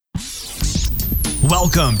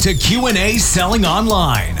Welcome to Q&A Selling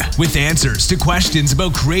Online, with answers to questions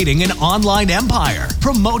about creating an online empire,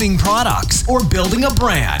 promoting products, or building a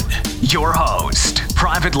brand. Your host,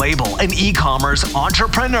 private label and e-commerce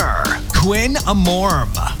entrepreneur, Quinn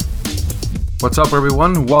Amorm. What's up,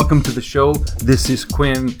 everyone? Welcome to the show. This is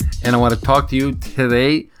Quinn, and I want to talk to you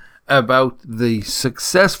today about the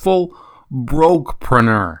successful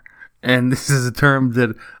brokepreneur. And this is a term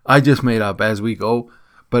that I just made up as we go,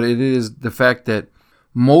 but it is the fact that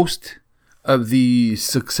most of the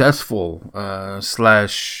successful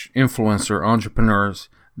slash influencer entrepreneurs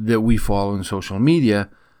that we follow in social media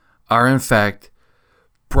are in fact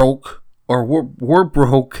broke or were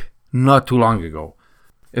broke not too long ago.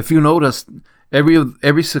 If you notice,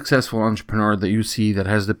 every successful entrepreneur that you see that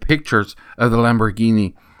has the pictures of the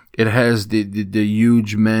Lamborghini, it has the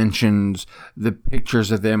huge mansions, the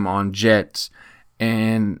pictures of them on jets,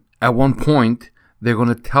 and at one point they're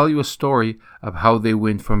going to tell you a story of how they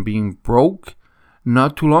went from being broke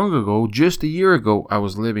not too long ago. Just a year ago, I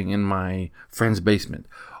was living in my friend's basement.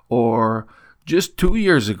 Or just 2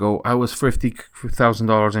 years ago, I was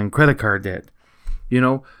 $50,000 in credit card debt. You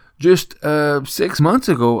know, just 6 months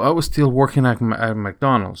ago, I was still working at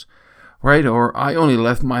McDonald's, right? Or I only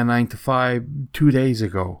left my 9 to 5 2 days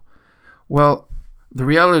ago. Well, the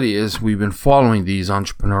reality is we've been following these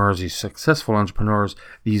entrepreneurs, these successful entrepreneurs,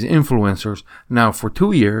 these influencers now for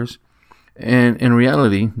 2 years. And in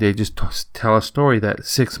reality, they just tell a story that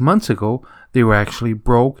 6 months ago, they were actually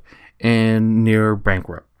broke and near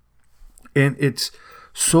bankrupt. And it's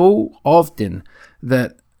so often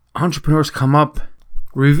that entrepreneurs come up,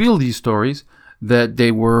 reveal these stories that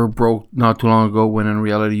they were broke not too long ago, when in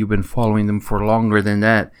reality, you've been following them for longer than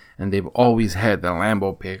that. And they've always had the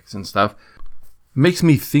Lambo pics and stuff. Makes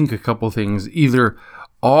me think a couple things. Either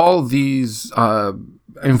all these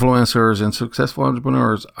influencers and successful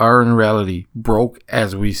entrepreneurs are in reality broke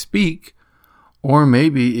as we speak, or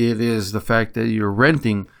maybe it is the fact that you're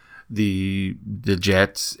renting the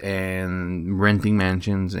jets and renting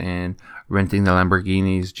mansions and renting the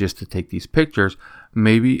Lamborghinis just to take these pictures,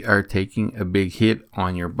 maybe are taking a big hit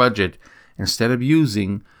on your budget instead of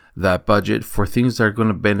using that budget for things that are going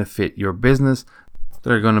to benefit your business,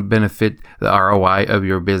 that are going to benefit the ROI of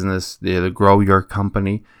your business, to grow your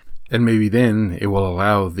company. And maybe then it will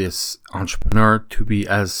allow this entrepreneur to be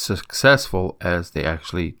as successful as they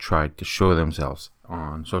actually tried to show themselves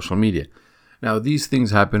on social media. Now, these things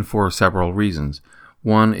happen for several reasons.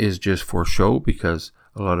 One is just for show, because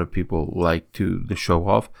a lot of people like to show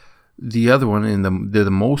off. The other one, and the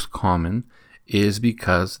most common, is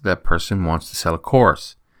because that person wants to sell a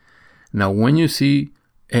course. Now, when you see,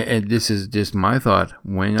 and this is just my thought,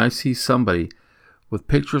 when I see somebody with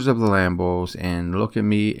pictures of the Lambos and look at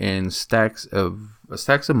me and stacks of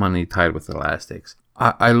money tied with elastics,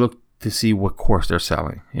 I look to see what course they're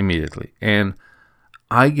selling immediately. And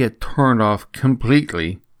I get turned off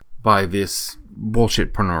completely by this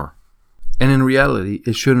bullshitpreneur. And in reality,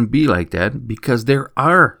 it shouldn't be like that, because there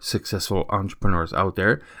are successful entrepreneurs out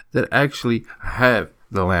there that actually have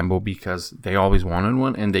the Lambo because they always wanted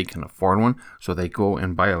one and they can afford one, so they go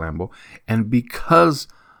and buy a Lambo. And because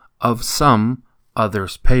of some,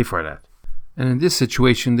 others pay for that. And in this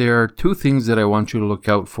situation, there are two things that I want you to look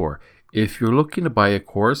out for. If you're looking to buy a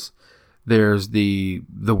course, there's the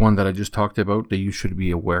one that I just talked about that you should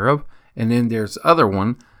be aware of. And then there's other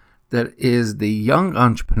one that is the young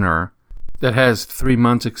entrepreneur that has 3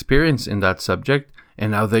 months experience in that subject,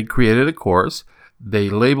 and now they created a course. They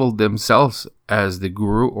labeled themselves as the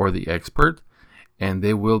guru or the expert, and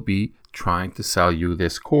they will be trying to sell you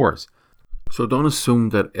this course. So don't assume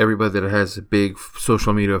that everybody that has a big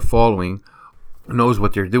social media following knows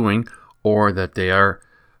what they're doing, or that they are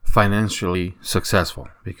financially successful,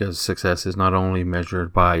 because success is not only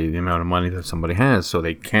measured by the amount of money that somebody has, so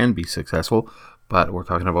they can be successful, but we're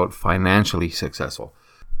talking about financially successful.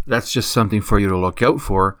 That's just something for you to look out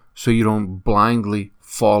for, so you don't blindly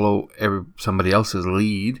follow somebody else's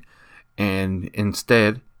lead, and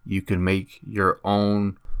instead you can make your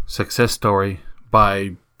own success story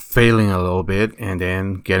by failing a little bit and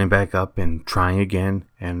then getting back up and trying again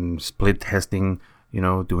and split testing,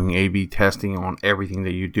 doing A/B testing on everything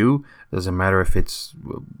that you do. Doesn't matter if it's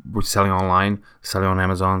selling online, selling on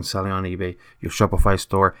Amazon, selling on eBay, your Shopify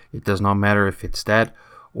store. It does not matter if it's that,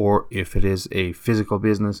 or if it is a physical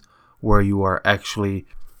business where you are actually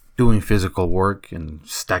doing physical work and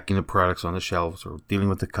stacking the products on the shelves, or dealing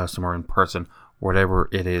with the customer in person. Whatever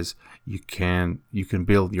it is, you can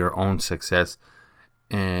build your own success.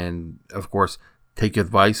 And of course, take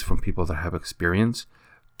advice from people that have experience.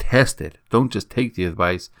 Test it. Don't just take the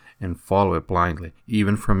advice and follow it blindly.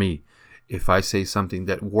 Even for me, if I say something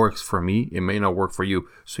that works for me, it may not work for you.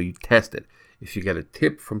 So you test it. If you get a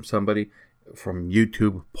tip from somebody, from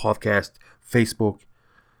YouTube, podcast, Facebook,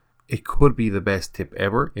 it could be the best tip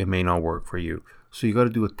ever. It may not work for you. So you got to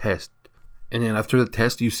do a test. And then after the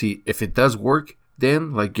test, you see if it does work,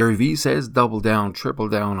 then like Gary Vee says, double down, triple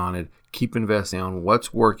down on it. Keep investing on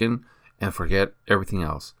what's working and forget everything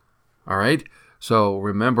else. All right? So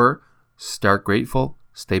remember, start grateful,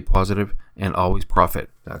 stay positive, and always profit.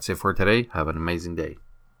 That's it for today. Have an amazing day.